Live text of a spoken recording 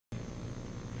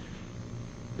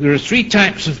there are three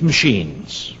types of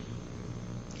machines.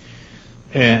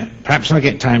 Perhaps I'll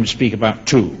get time to speak about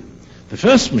two. The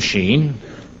first machine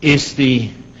is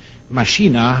the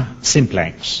machina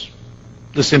simplex,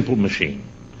 the simple machine.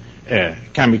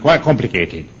 Can be quite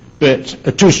complicated, but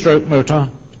a two-stroke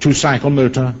motor, a two-cycle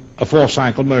motor, a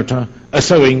four-cycle motor, a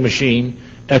sewing machine,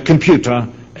 a computer,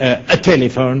 a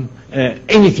telephone,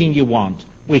 anything you want,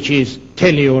 which is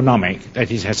teleonomic,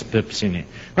 that is, has a purpose in it.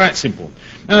 Quite simple.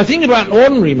 Now, the thing about an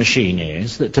ordinary machine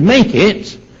is that to make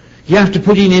it, you have to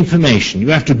put in information. You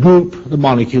have to group the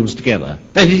molecules together.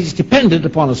 That is dependent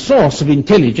upon a source of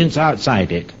intelligence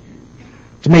outside it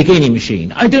to make any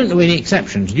machine. I don't know any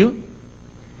exceptions, do you?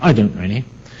 I don't know any.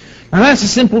 Now, that's a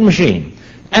simple machine.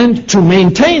 And to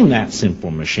maintain that simple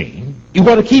machine, you've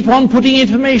got to keep on putting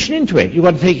information into it. You've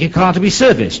got to take your car to be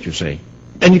serviced, you see.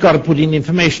 And you've got to put in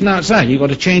information outside. You've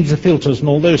got to change the filters and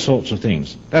all those sorts of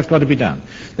things. That's got to be done.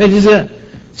 That is, a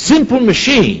simple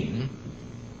machine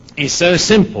is so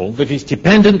simple that it's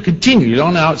dependent continually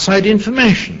on outside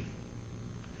information.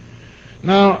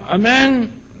 Now, a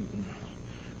man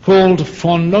called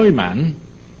von Neumann,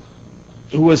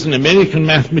 who was an American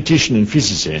mathematician and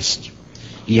physicist,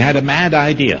 he had a mad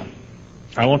idea.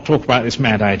 I won't talk about this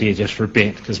mad idea just for a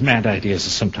bit, because mad ideas are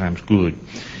sometimes good.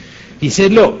 He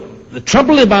said, look, the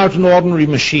trouble about an ordinary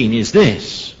machine is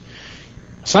this.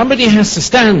 Somebody has to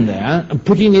stand there and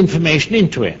put in information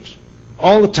into it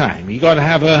all the time. You've got to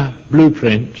have a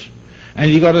blueprint,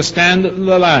 and you've got to stand at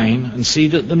the line and see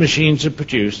that the machines are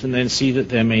produced, and then see that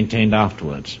they're maintained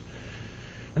afterwards.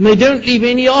 And they don't leave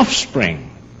any offspring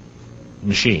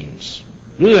machines,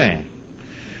 do they?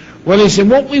 Well, he said,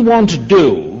 what we want to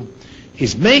do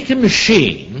is make a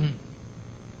machine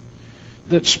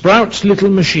that sprouts little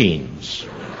machines.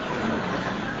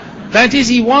 That is,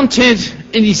 he wanted,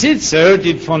 and he said so,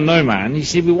 did von Neumann, he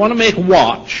said, we want to make a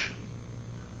watch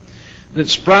that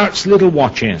sprouts little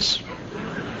watches.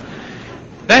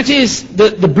 That is,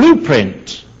 the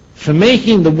blueprint for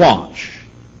making the watch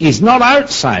is not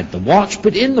outside the watch,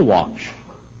 but in the watch.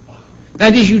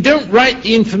 That is, you don't write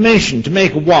the information to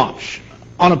make a watch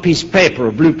on a piece of paper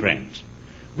or blueprint.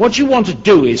 What you want to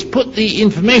do is put the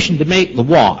information to make the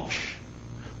watch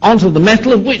onto the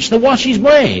metal of which the watch is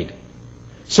made,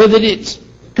 so that it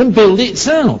can build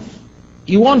itself.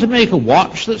 You want to make a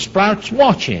watch that sprouts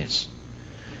watches.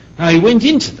 Now, he went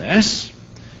into this,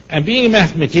 and being a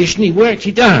mathematician, he worked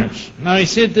it out. Now, he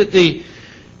said that the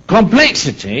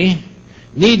complexity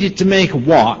needed to make a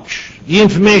watch, the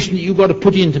information that you've got to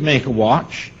put in to make a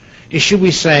watch, is, should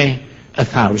we say,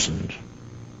 1,000.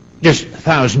 Just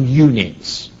 1,000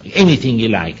 units. Anything you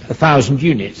like, 1,000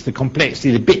 units. The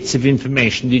complexity, the bits of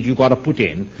information that you've got to put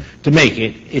in to make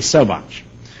it is so much.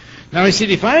 Now, he said,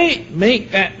 if I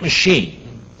make that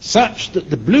machine such that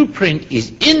the blueprint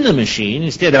is in the machine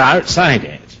instead of outside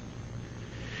it,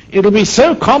 it'll be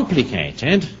so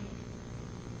complicated,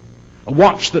 a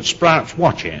watch that sprouts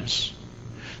watches,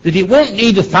 that it won't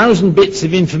need 1,000 bits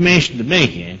of information to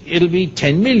make it. It'll be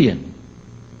 10 million.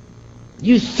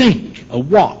 You think a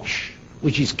watch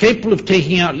which is capable of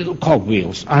taking out little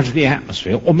cogwheels out of the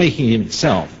atmosphere, or making them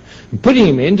itself, and putting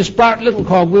them in to sprout little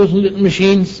cogwheels and little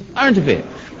machines out of it.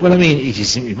 Well, I mean, it is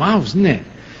simply marvelous, isn't it?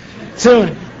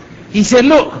 So he said,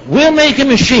 look, we'll make a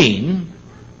machine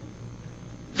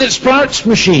that sprouts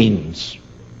machines,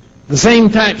 the same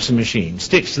types of machines,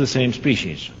 sticks to the same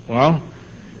species. Well,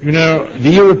 you know, the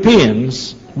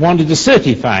Europeans wanted to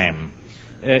certify them.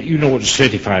 You know what a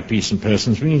certified person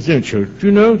means, don't you? Do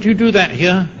you know? Do you do that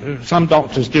here? Some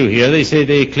doctors do here. They say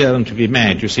they declare them to be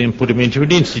mad, you see, and put them into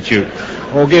an institute,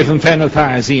 or give them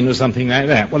phenothiazine or something like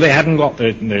that. Well, they hadn't got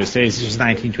that in those days. This was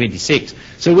 1926.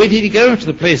 So where did he go? To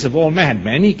the place of all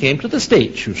madmen. He came to the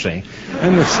States, you see.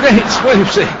 And the States, well, you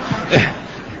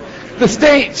see, the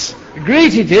States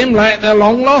greeted him like their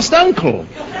long-lost uncle,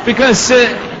 because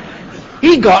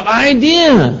he got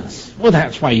ideas. Well,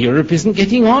 that's why Europe isn't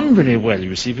getting on very well,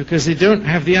 you see, because they don't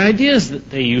have the ideas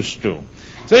that they used to.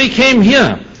 So he came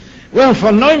here. Well,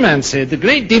 von Neumann said, the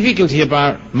great difficulty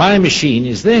about my machine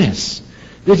is this,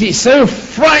 that it's so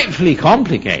frightfully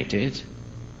complicated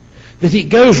that it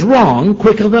goes wrong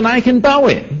quicker than I can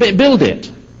build it.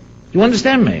 Do you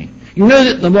understand me? You know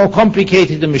that the more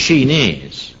complicated the machine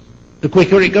is, the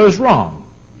quicker it goes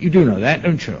wrong. You do know that,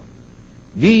 don't you?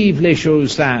 Vive les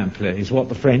choses simples is what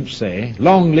the French say.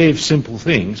 Long live simple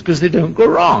things, because they don't go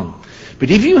wrong.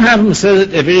 But if you have them so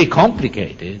that they're very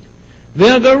complicated,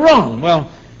 they'll go wrong.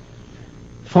 Well,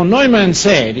 von Neumann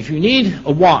said if you need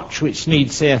a watch which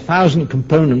needs, say, 1,000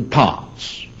 component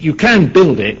parts, you can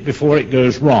build it before it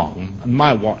goes wrong. And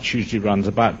my watch usually runs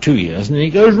about 2 years, and then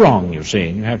it goes wrong, you see,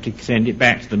 and you have to send it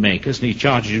back to the makers, and he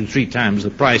charges you 3 times the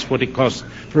price what it costs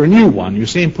for a new one, you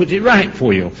see, and put it right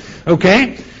for you.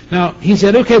 Okay? Now, he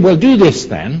said, okay, well, do this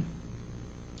then.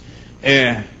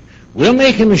 We'll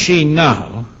make a machine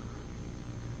now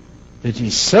that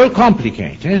is so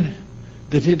complicated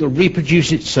that it'll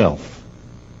reproduce itself.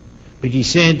 But he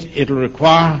said it'll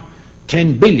require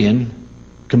 10 billion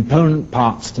component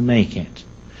parts to make it.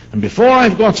 And before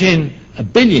I've got in 1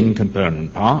 billion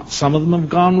component parts, some of them have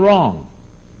gone wrong.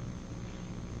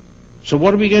 So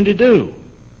what are we going to do?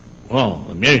 Well,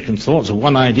 the Americans thought of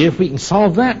one idea, if we can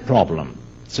solve that problem.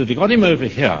 So they got him over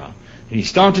here, and he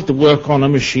started to work on a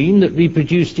machine that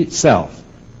reproduced itself.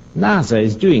 NASA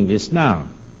is doing this now.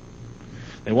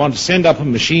 They want to send up a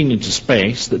machine into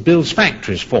space that builds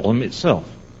factories for them itself.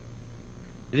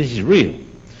 This is real.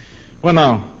 Well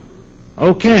now,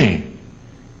 okay.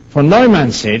 Von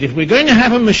Neumann said, if we're going to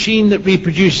have a machine that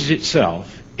reproduces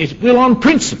itself, it will on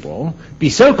principle be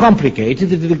so complicated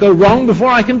that it'll go wrong before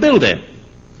I can build it.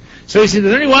 So he said,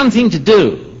 there's only one thing to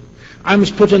do. I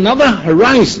must put another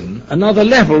horizon, another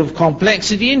level of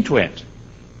complexity into it.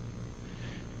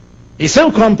 It's so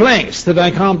complex that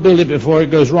I can't build it before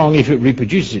it goes wrong if it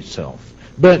reproduces itself.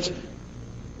 But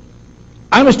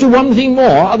I must do one thing more,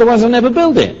 otherwise I'll never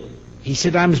build it. He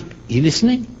said, are you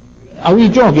listening? Are we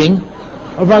jogging?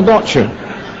 Or have I got you?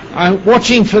 I'm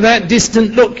watching for that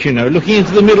distant look, you know, looking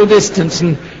into the middle distance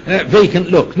and that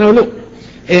vacant look. No, look.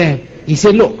 He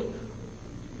said, look,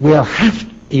 we'll have to,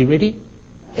 are you ready?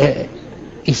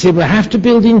 He said, we'll have to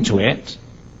build into it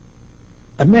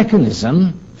a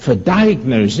mechanism for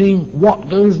diagnosing what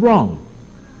goes wrong.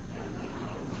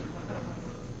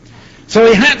 So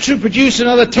he had to produce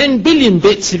another 10 billion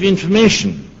bits of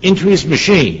information into his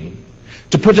machine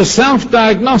to put a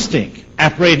self-diagnostic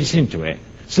apparatus into it,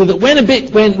 so that when a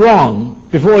bit went wrong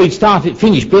before he'd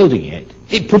finished building it,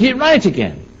 it put it right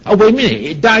again. Oh, wait a minute,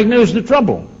 it diagnosed the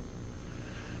trouble.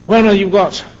 Well, no, you've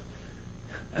got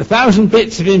 1,000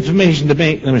 bits of information to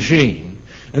make the machine,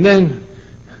 and then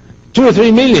 2 or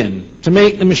 3 million to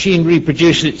make the machine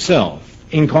reproduce itself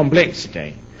in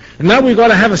complexity. And now we've got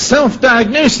to have a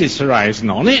self-diagnosis horizon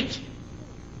on it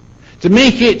to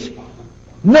make it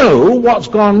know what's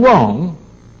gone wrong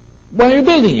while you're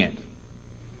building it.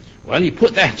 Well, you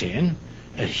put that in,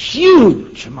 a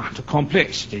huge amount of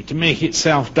complexity to make it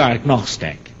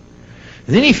self-diagnostic.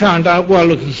 And then he found out, well,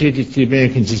 look, he said to the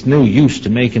Americans, it's no use to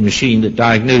make a machine that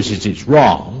diagnoses it's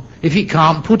wrong if it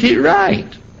can't put it right.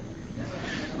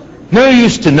 No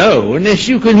use to know unless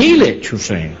you can heal it, you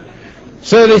see.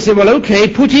 So they said, well,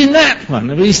 okay, put in that one.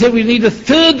 And he said we need a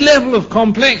third level of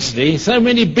complexity, so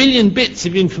many billion bits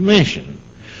of information,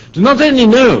 to not only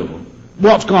know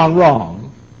what's gone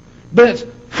wrong, but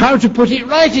how to put it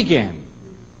right again.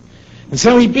 And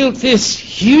so he built this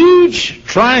huge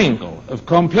triangle of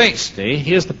complexity.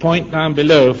 Here's the point down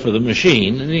below for the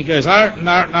machine, and he goes out and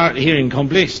out and out here in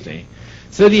complexity.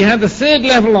 So that he had the third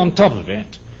level on top of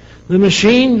it, the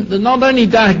machine that not only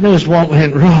diagnosed what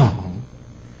went wrong,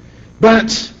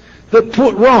 but that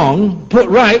put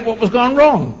right what was gone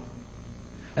wrong.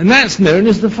 And that's known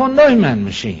as the von Neumann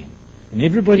machine. And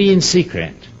everybody in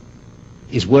secret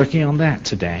is working on that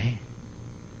today.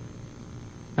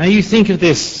 Now you think of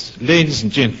this, ladies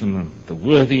and gentlemen, the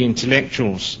worthy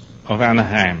intellectuals of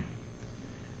Anaheim.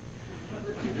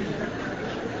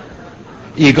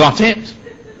 You got it?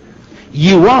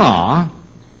 You are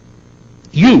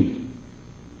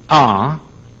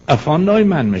a von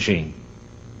Neumann machine.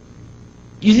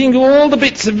 You think of all the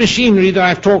bits of machinery that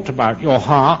I've talked about, your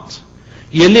heart,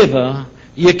 your liver,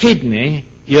 your kidney,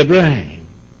 your brain.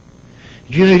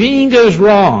 If anything goes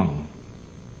wrong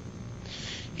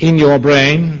in your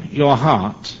brain, your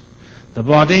heart, the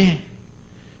body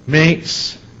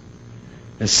makes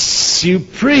a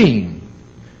supreme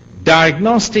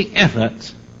diagnostic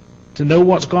effort to know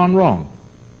what's gone wrong.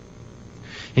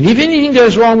 And if anything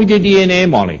goes wrong with your DNA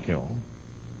molecule,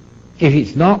 if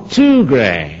it's not too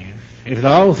grave, if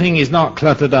the whole thing is not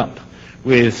cluttered up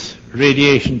with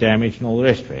radiation damage and all the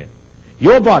rest of it,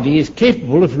 your body is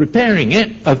capable of repairing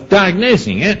it, of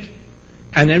diagnosing it,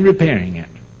 and then repairing it.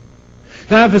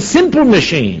 Now, if a simple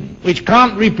machine, which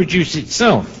can't reproduce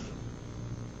itself,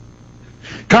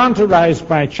 can't arise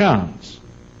by chance,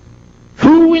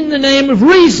 who in the name of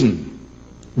reason,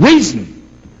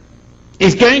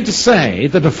 is going to say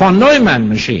that a von Neumann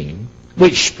machine,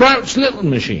 which sprouts little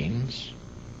machines,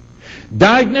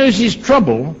 diagnoses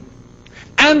trouble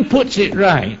and puts it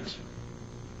right,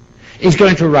 is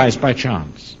going to arise by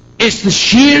chance? It's the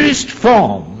sheerest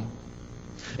form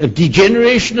of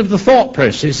degeneration of the thought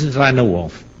processes that I know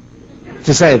of,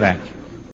 to say that.